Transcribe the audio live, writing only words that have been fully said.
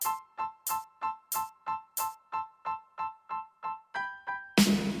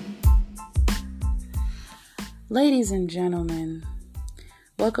Ladies and gentlemen,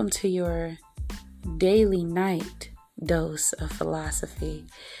 welcome to your daily night dose of philosophy,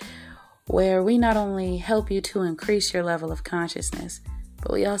 where we not only help you to increase your level of consciousness,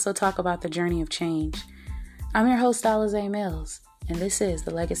 but we also talk about the journey of change. I'm your host, Alize Mills, and this is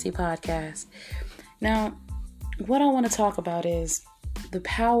the Legacy Podcast. Now, what I want to talk about is the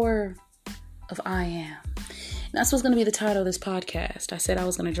power of I am. And that's what's going to be the title of this podcast. I said I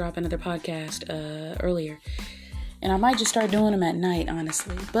was going to drop another podcast earlier. And I might just start doing them at night,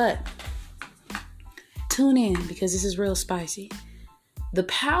 honestly. But tune in because this is real spicy. The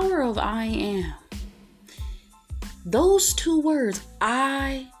power of I am. Those two words,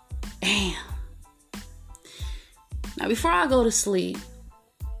 I am. Now, before I go to sleep,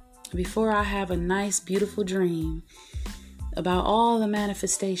 before I have a nice, beautiful dream about all the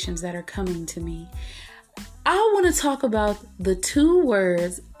manifestations that are coming to me, I want to talk about the two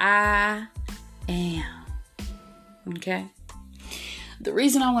words, I am. Okay? The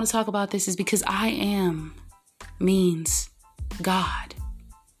reason I want to talk about this is because I am means God.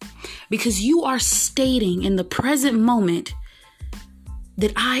 Because you are stating in the present moment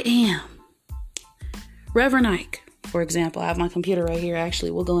that I am. Reverend Ike, for example, I have my computer right here. Actually,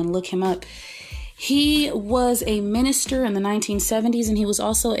 we'll go and look him up. He was a minister in the 1970s, and he was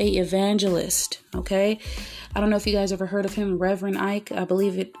also a evangelist. Okay? I don't know if you guys ever heard of him, Reverend Ike. I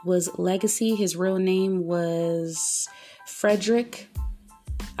believe it was Legacy. His real name was Frederick.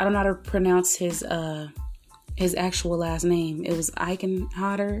 I don't know how to pronounce his actual last name. It was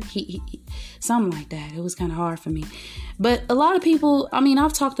Eichenhotter. He something like that. It was kind of hard for me. But a lot of people,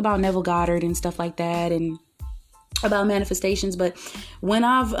 I've talked about Neville Goddard and stuff like that and about manifestations, but when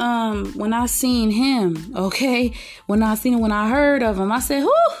I seen him, okay, when I heard of him, I said,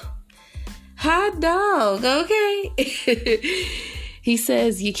 whoo, hot dog, okay. He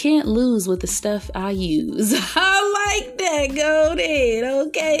says, you can't lose with the stuff I use. I like that. Go ahead,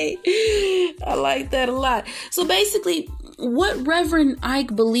 okay. I like that a lot. So basically, what Reverend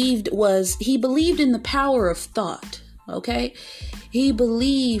Ike believed was he believed in the power of thought, okay? He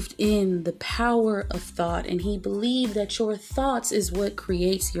believed in the power of thought, and he believed that your thoughts is what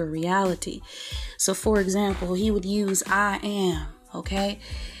creates your reality. So, for example, he would use I am, okay?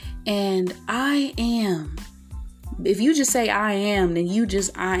 And I am. If you just say I am, then you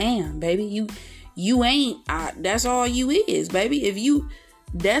just I am, baby. You ain't. That's all you is, baby.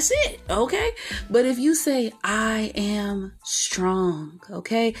 That's it, okay? But if you say I am strong,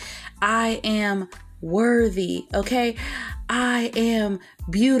 okay? I am worthy, okay? I am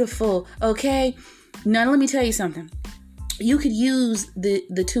beautiful, okay? Now let me tell you something. You could use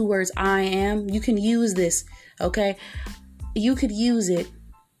the two words I am. You can use this, okay? You could use it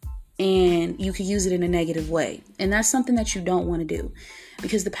and you could use it in a negative way. And that's something that you don't want to do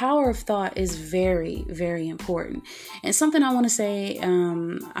because the power of thought is very, very important. And something I want to say,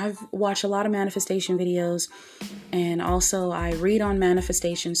 I've watched a lot of manifestation videos and also I read on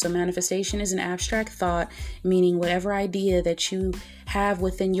manifestation. So manifestation is an abstract thought, meaning whatever idea that you have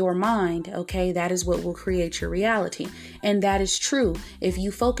within your mind, okay, that is what will create your reality. And that is true. If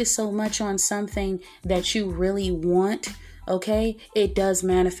you focus so much on something that you really want, okay, it does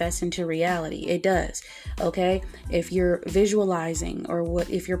manifest into reality. It does. Okay. If you're visualizing or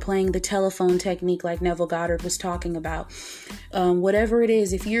if you're playing the telephone technique like Neville Goddard was talking about, whatever it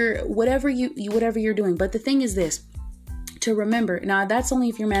is, whatever you're doing. But the thing is this, to remember, now that's only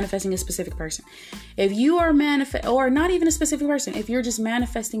if you're manifesting a specific person. If you are or not even a specific person, if you're just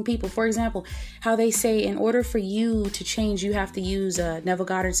manifesting people, for example, how they say in order for you to change, you have to use, Neville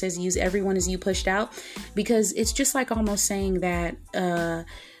Goddard says, use everyone as you pushed out, because it's just like almost saying that,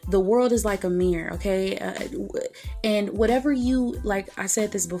 the world is like a mirror. Okay. And whatever you, like I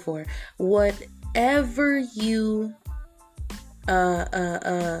said this before, whatever you,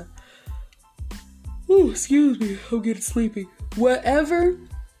 excuse me, I'm getting sleepy. What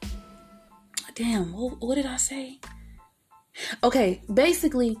did I say? Okay,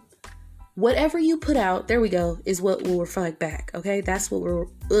 basically, whatever you put out, there we go, is what will reflect back. Okay, that's what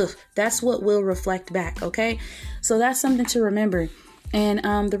will reflect back. Okay, so that's something to remember.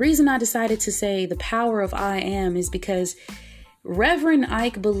 And the reason I decided to say the power of I am is because Reverend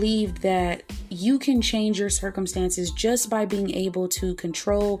Ike believed that you can change your circumstances just by being able to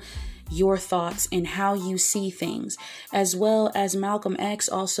control your thoughts and how you see things, as well as Malcolm X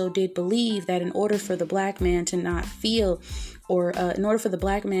also did believe that in order for the black man to not feel, or in order for the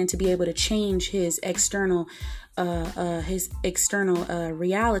black man to be able to change his external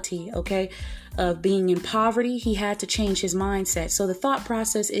reality, okay, of being in poverty, he had to change his mindset. So the thought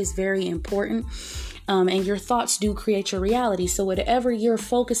process is very important. And your thoughts do create your reality. So whatever you're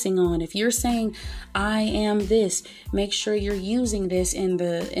focusing on, if you're saying, I am this, make sure you're using this in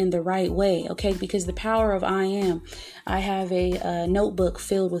the right way. Okay. Because the power of I am, I have a notebook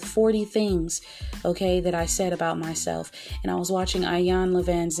filled with 40 things, okay, that I said about myself. And I was watching Iyanla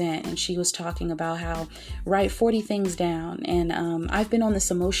Vanzant, and she was talking about how write 40 things down. And I've been on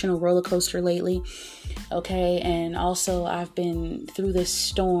this emotional roller coaster lately, okay, and also I've been through this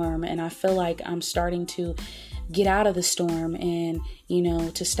storm, and I feel like I'm starting to get out of the storm and,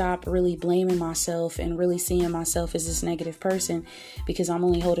 to stop really blaming myself and really seeing myself as this negative person, because I'm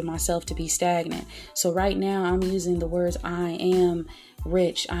only holding myself to be stagnant. So right now I'm using the words I am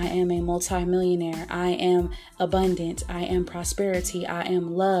rich, I am a multimillionaire, I am abundant, I am prosperity, I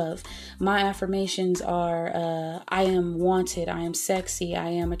am love. My affirmations are I am wanted, I am sexy, I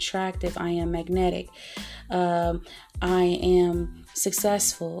am attractive, I am magnetic, I am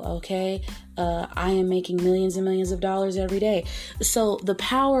successful, okay? I am making millions and millions of dollars every day. So the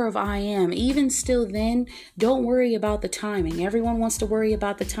power of I am, even still then, don't worry about the timing. Everyone wants to worry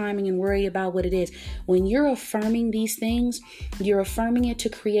about the timing and worry about what it is. When you're affirming these things, you're affirming it to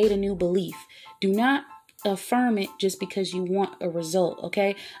create a new belief. Do not affirm it just because you want a result,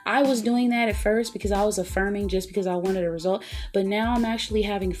 okay? I was doing that at first because I was affirming just because I wanted a result, but now I'm actually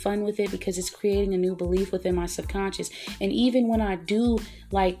having fun with it because it's creating a new belief within my subconscious. And even when I do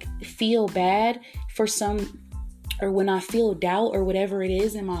feel bad for or when I feel doubt or whatever it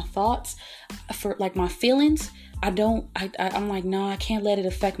is in my thoughts, for my feelings, I'm like, no, I can't let it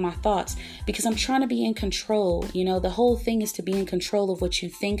affect my thoughts, because I'm trying to be in control. The whole thing is to be in control of what you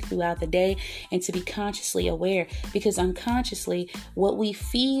think throughout the day and to be consciously aware, because unconsciously what we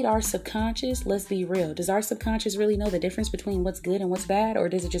feed our subconscious, let's be real. Does our subconscious really know the difference between what's good and what's bad, or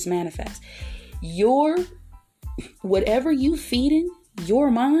does it just manifest? Whatever you feed in your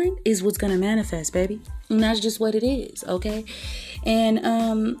mind is what's going to manifest, baby. And that's just what it is. Okay. And,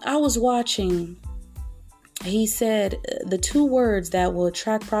 I was watching, he said the 2 words that will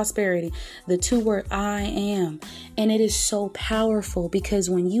attract prosperity, the 2 word I am. And it is so powerful, because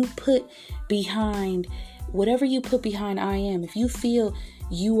when you put behind whatever you put behind I am, if you feel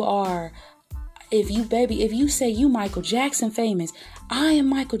you are, if you say you Michael Jackson famous, I am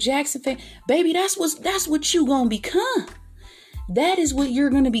Michael Jackson famous, baby, that's what you gonna become. That is what you're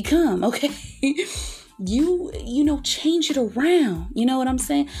gonna become. Okay. Change it around. You know what I'm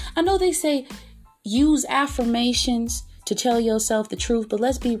saying? I know they say use affirmations to tell yourself the truth, but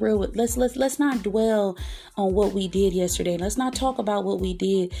let's be real. Let's not dwell on what we did yesterday. Let's not talk about what we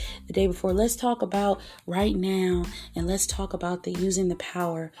did the day before. Let's talk about right now, and let's talk about using the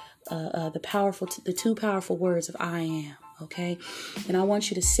power, the 2 powerful words of I am. Okay. And I want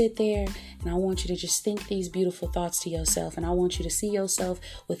you to sit there, and I want you to just think these beautiful thoughts to yourself. And I want you to see yourself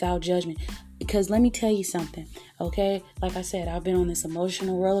without judgment, because let me tell you something. Okay. Like I said, I've been on this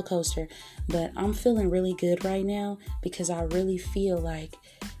emotional roller coaster, but I'm feeling really good right now, because I really feel like,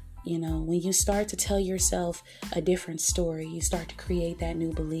 when you start to tell yourself a different story, you start to create that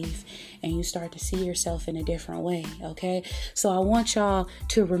new belief, and you start to see yourself in a different way. Okay. So I want y'all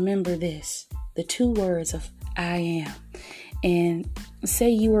to remember this, the 2 words of I am, and say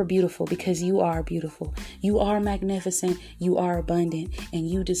you are beautiful, because you are beautiful. You are magnificent. You are abundant, and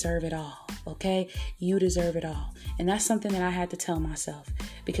you deserve it all. Okay. You deserve it all. And that's something that I had to tell myself,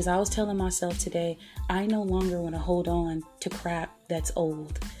 because I was telling myself today, I no longer want to hold on to crap that's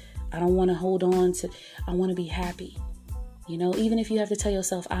old. I don't want to hold on to, I want to be happy. Even if you have to tell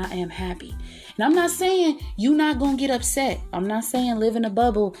yourself, I am happy. And I'm not saying you're not going to get upset. I'm not saying live in a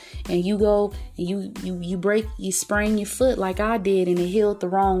bubble and you go, you sprain your foot like I did, and it healed the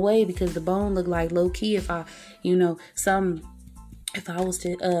wrong way because the bone looked like low key. If I was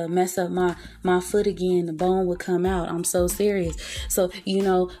to mess up my foot again, the bone would come out. I'm so serious. So,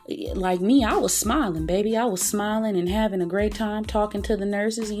 like me, I was smiling, baby. I was smiling and having a great time talking to the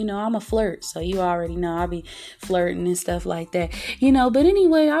nurses. I'm a flirt. So you already know I be flirting and stuff like that. But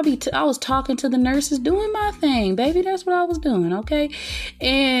anyway, I was talking to the nurses, doing my thing, baby. That's what I was doing. Okay.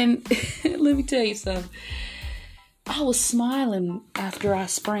 And let me tell you something. I was smiling after I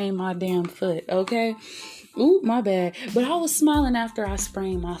sprained my damn foot. Okay. Ooh, my bad. But I was smiling after I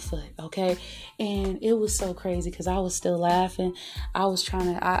sprained my foot, okay? And it was so crazy because I was still laughing. I was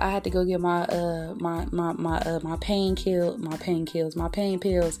I had to go get my pain pills,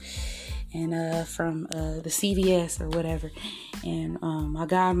 and from the CVS or whatever. And my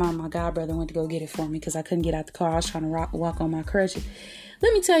godbrother went to go get it for me because I couldn't get out the car. I was trying to walk on my crutches.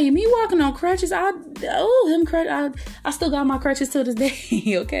 Let me tell you, me walking on crutches, I still got my crutches to this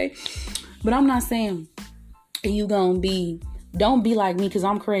day, okay? But I'm not saying you gonna be Don't be like me because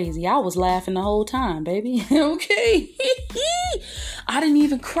I'm crazy. I was laughing the whole time, baby. Okay. I didn't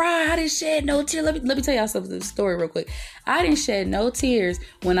even cry. I didn't shed no tears. Let me tell y'all something, story real quick. I didn't shed no tears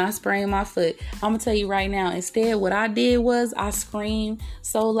when I sprained my foot. I'm going to tell you right now. Instead, what I did was I screamed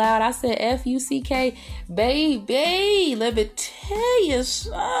so loud. I said, F-U-C-K, baby. Let me tell you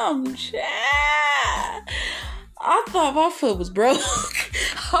something, child. I thought my foot was broke.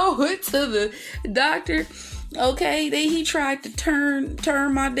 I went to the doctor. Okay, he tried to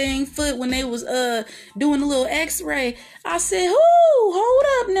turn my dang foot when they was doing a little X-ray. I said, "Ooh, hold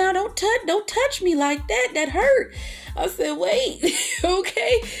up now! Don't touch me like that. That hurt." I said, "Wait,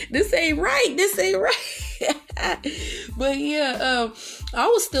 okay, this ain't right. But yeah, I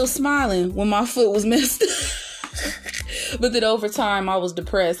was still smiling when my foot was messed up. But then over time, I was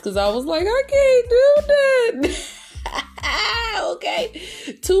depressed because I was like, I can't do that. Okay,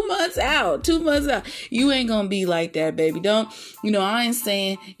 2 months out. You ain't gonna be like that, baby. I ain't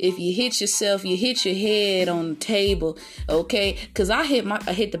saying if you hit yourself, you hit your head on the table, okay? Because I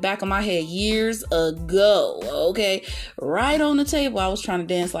hit the back of my head years ago, okay? Right on the table. I was trying to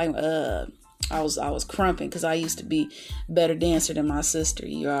dance like I was crumping because I used to be a better dancer than my sister.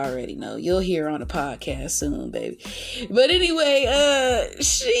 You already know. You'll hear on the podcast soon, baby. But anyway,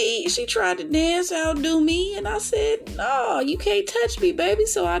 she tried to dance, outdo me, and I said, "No, you can't touch me, baby."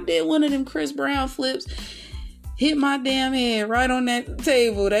 So I did one of them Chris Brown flips, hit my damn head right on that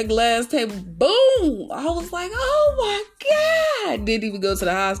table, that glass table. Boom! I was like, "Oh my God!" Didn't even go to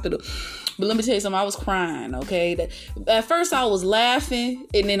the hospital. But let me tell you something, I was crying, okay? At first I was laughing,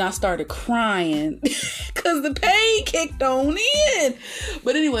 and then I started crying because the pain kicked on in.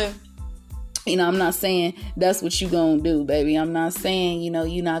 But anyway, I'm not saying that's what you gonna do, baby. I'm not saying,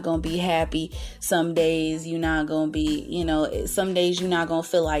 you're not gonna be happy. Some days you're not gonna be, some days you're not gonna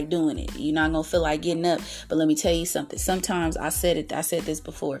feel like doing it. You're not gonna feel like getting up. But let me tell you something. Sometimes I said this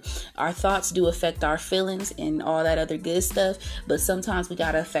before. Our thoughts do affect our feelings and all that other good stuff. But sometimes we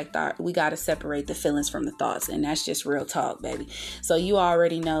gotta separate the feelings from the thoughts. And that's just real talk, baby. So you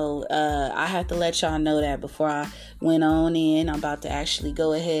already know, I have to let y'all know that before I went on in. I'm about to actually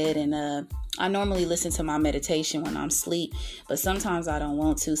go ahead and, I normally listen to my meditation when I'm asleep, but sometimes I don't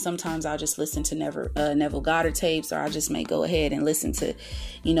want to. Sometimes I'll just listen to Neville Goddard tapes, or I just may go ahead and listen to,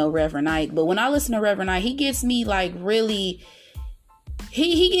 Reverend Ike. But when I listen to Reverend Ike, he gets me like really,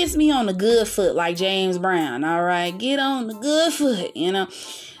 he gets me on the good foot like James Brown. All right, get on the good foot,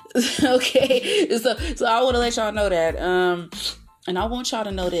 Okay, so I want to let y'all know that. And I want y'all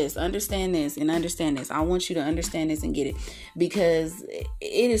to know this, understand this. I want you to understand this and get it, because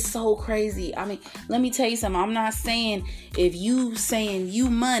it is so crazy. I mean, let me tell you something. I'm not saying if you saying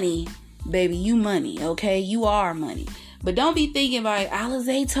you money, baby, you money, okay? You are money. But don't be thinking like,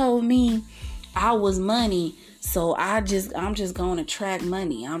 Alizé told me I was money, so I'm just going to attract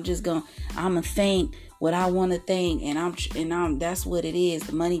money. I'm going to think what I want to think, and that's what it is.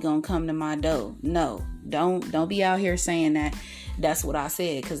 The money going to come to my door. No, don't be out here saying that. That's what I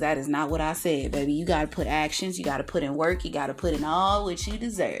said, because that is not what I said, baby. You got to put actions. You got to put in work. You got to put in all what you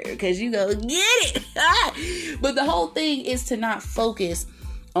deserve, because you go get it. But the whole thing is to not focus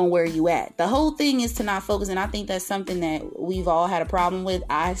on where you at. The whole thing is to not focus. And I think that's something that we've all had a problem with.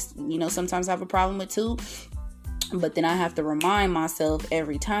 I sometimes have a problem with too. But then I have to remind myself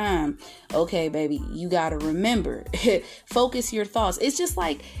every time, okay, baby, you got to remember, focus your thoughts. It's just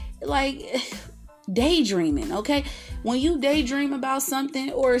like daydreaming, okay? When you daydream about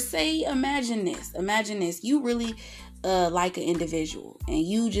something, or say, imagine this, you really like an individual, and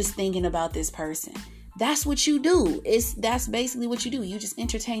you just thinking about this person. That's what you do. That's basically what you do. You just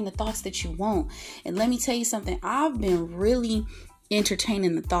entertain the thoughts that you want. And let me tell you something. I've been really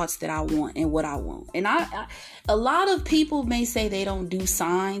entertaining the thoughts that I want and what I want. And a lot of people may say they don't do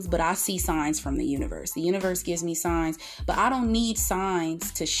signs, but I see signs from the universe. The universe gives me signs, but I don't need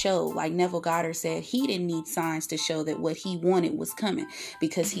signs to show. Like Neville Goddard said, he didn't need signs to show that what he wanted was coming,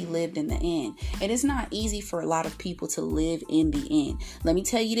 because he lived in the end. And it's not easy for a lot of people to live in the end. Let me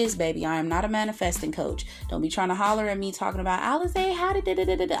tell you this, baby. I am not a manifesting coach. Don't be trying to holler at me talking about, Alizé, how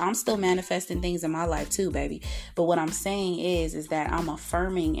did I'm still manifesting things in my life too, baby. But what I'm saying is that I'm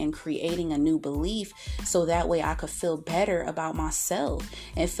affirming and creating a new belief, so that way I could feel better about myself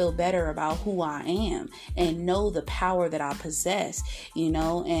and feel better about who I am and know the power that I possess,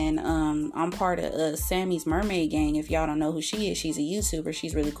 and I'm part of Sammy's Mermaid Gang. If y'all don't know who she is, she's a YouTuber.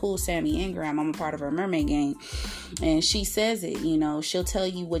 She's really cool, Sammy Ingram. I'm a part of her Mermaid Gang, and she says it, she'll tell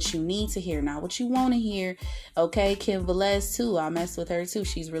you what you need to hear, not what you want to hear. Okay, Kim Velez too, I mess with her too.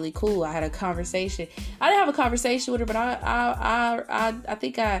 She's really cool. I had a conversation. I didn't have a conversation with her, but I I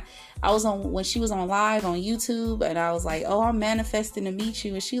think I was on when she was on live on YouTube, and I was like, oh, I'm manifesting to meet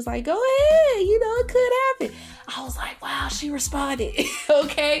you. And she was like, go ahead, it could happen. I was like, wow, she responded.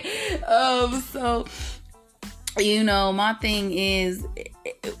 Okay. So, my thing is,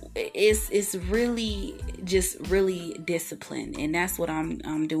 it's really just really disciplined, and that's what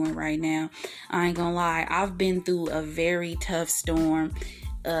I'm doing right now. I ain't gonna lie, I've been through a very tough storm.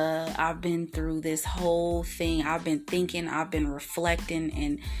 I've been through this whole thing. I've been thinking, I've been reflecting,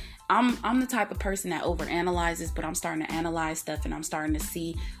 and I'm the type of person that overanalyzes, but I'm starting to analyze stuff, and I'm starting to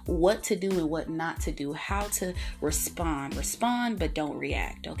see what to do and what not to do, how to respond, but don't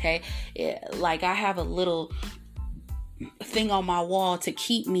react. Okay. Like I have a little thing on my wall to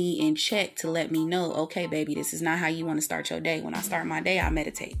keep me in check, to let me know, okay, baby, this is not how you want to start your day. When I start my day, I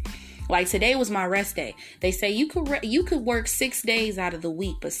meditate. Like today was my rest day. They say you could work 6 days out of the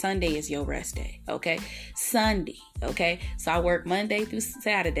week, but Sunday is your rest day. Okay. Sunday. Okay. So I work Monday through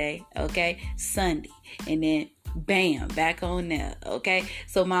Saturday. Okay. Sunday. And then bam, back on there. Okay.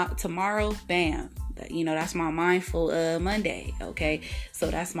 So tomorrow, bam. That's my mindful Monday. Okay.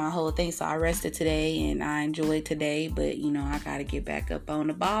 So that's my whole thing. So I rested today and I enjoyed today, but I got to get back up on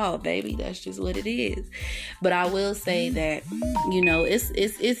the ball, baby. That's just what it is. But I will say that,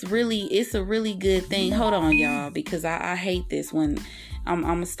 it's a really good thing. Hold on, y'all, because I hate this when I'm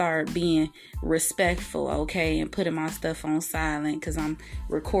going to start being respectful, okay, and putting my stuff on silent because I'm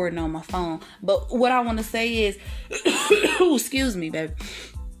recording on my phone. But what I want to say is, excuse me, baby.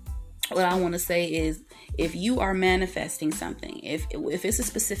 What I want to say is, if you are manifesting something, if it's a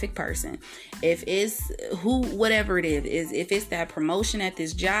specific person, if it's whatever it is, if it's that promotion at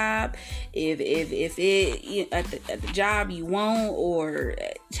this job, if it at the job you want, or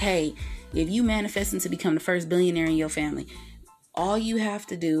hey, if you manifesting to become the first billionaire in your family, all you have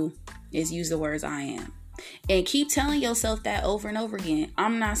to do is use the words I am, and keep telling yourself that over and over again.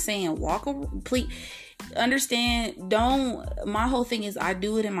 I'm not saying please understand, my whole thing is I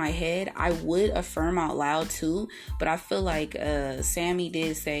do it in my head. I would affirm out loud too, but I feel like Sammy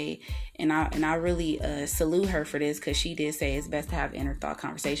did say, and I really salute her for this, because she did say it's best to have inner thought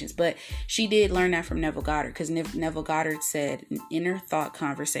conversations. But she did learn that from Neville Goddard, because Neville Goddard said inner thought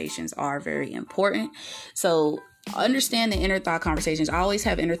conversations are very important. So understand the inner thought conversations. I always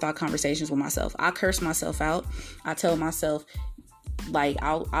have inner thought conversations with myself. I curse myself out. I tell myself, like,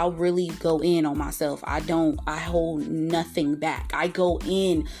 I'll really go in on myself. I hold nothing back. I go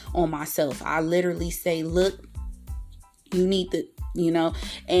in on myself. I literally say, look, you need to,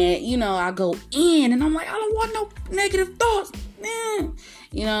 and, I go in and I'm like, I don't want no negative thoughts, man.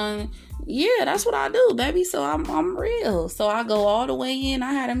 Yeah, that's what I do, baby. So I'm real. So I go all the way in.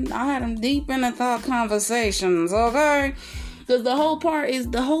 I had them deep in the thought conversations. Okay. Because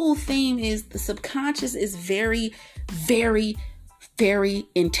the whole theme is the subconscious is very, very, very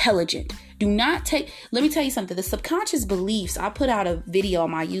intelligent. Let me tell you something. The subconscious beliefs, I put out a video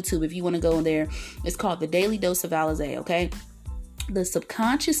on my YouTube if you want to go in there. It's called The Daily Dose of Alizé, okay? The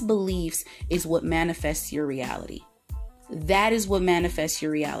subconscious beliefs is what manifests your reality. That is what manifests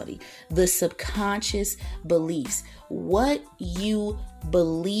your reality. The subconscious beliefs. What you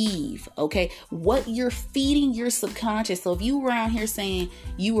believe, okay? What you're feeding your subconscious. So if you were out here saying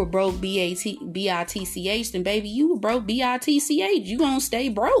you were broke, B-I-T-C-H, then baby, you were broke, B-I-T-C-H. You gonna stay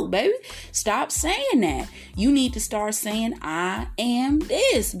broke, baby. Stop saying that. You need to start saying, I am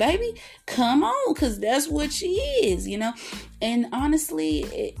this, baby. Come on, because that's what she is, And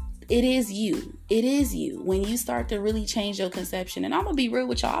honestly, it is you. It is you. When you start to really change your conception. And I'm going to be real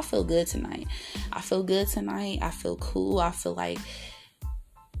with y'all. I feel good tonight. I feel cool. I feel like,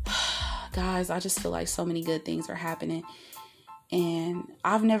 guys, I just feel like so many good things are happening. And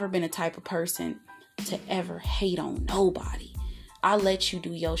I've never been a type of person to ever hate on nobody. I let you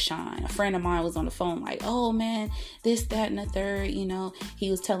do your shine. A friend of mine was on the phone like, oh man, this, that, and the third, he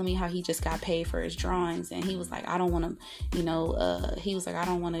was telling me how he just got paid for his drawings. And he was like, I don't want to, he was like, I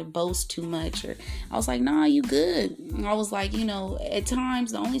don't want to boast too much. Or I was like, nah, you good. I was like, at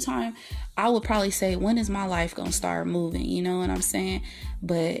times, the only time I would probably say, when is my life going to start moving? You know what I'm saying?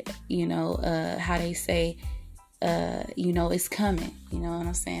 But, how they say, it's coming, you know what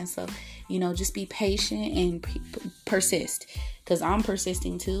I'm saying? So, just be patient and persist, because I'm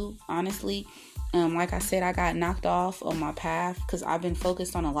persisting too, honestly. Like I said, I got knocked off on my path because I've been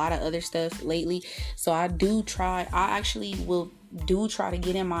focused on a lot of other stuff lately. So I actually will try to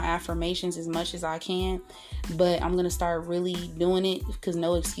get in my affirmations as much as I can, but I'm going to start really doing it, because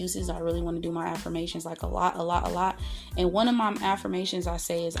no excuses. I really want to do my affirmations like a lot. And one of my affirmations I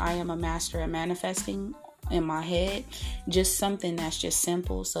say is, I am a master at manifesting. in my head, just something that's just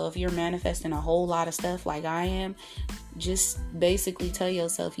simple. So if you're manifesting a whole lot of stuff like I am, just basically tell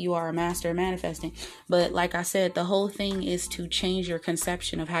yourself you are a master of manifesting. But like I said, the whole thing is to change your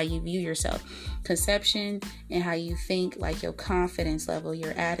conception of how you view yourself. Conception and how you think, like your confidence level,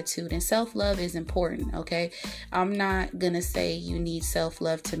 your attitude, and self-love is important, okay? I'm not gonna say you need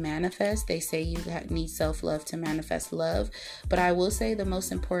self-love to manifest. They say you need self-love to manifest love. But I will say the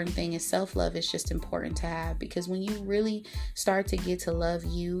most important thing is self-love is just important to have, because when you really start to get to love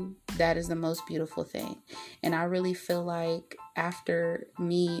you, that is the most beautiful thing. And I really feel like after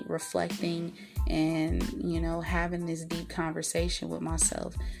me reflecting and, having this deep conversation with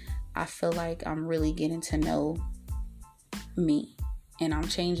myself, I feel like I'm really getting to know me, and I'm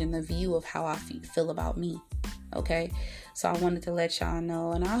changing the view of how I feel about me. Okay. So I wanted to let y'all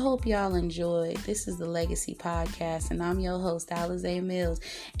know, and I hope y'all enjoyed. This is the Legacy Podcast, and I'm your host, Alize Mills.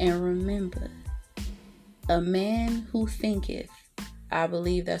 And remember, a man who thinketh, I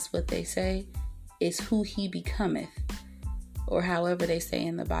believe that's what they say, is who he becometh, or however they say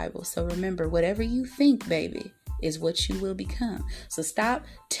in the Bible. So remember, whatever you think, baby, is what you will become. So stop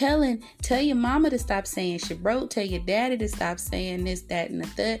tell your mama to stop saying she broke, tell your daddy to stop saying this, that, and the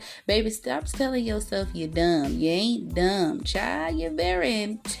third. Baby, stop telling yourself you're dumb. You ain't dumb, child. You're very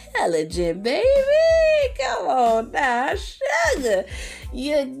intelligent, baby. Come on now, sugar.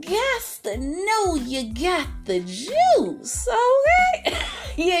 You got to know you got the juice, okay?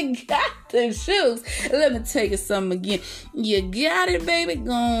 You got the juice. Let me tell you something again. You got it, baby.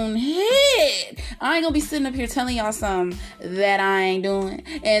 Go on ahead. I ain't gonna be sitting up here telling y'all something that I ain't doing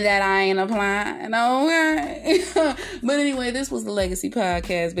and that I ain't applying, okay? But anyway, this was the Legacy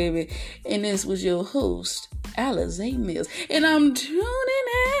Podcast, baby. And this was your host, Alize Mills. And I'm tuning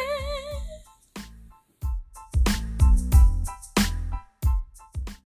in.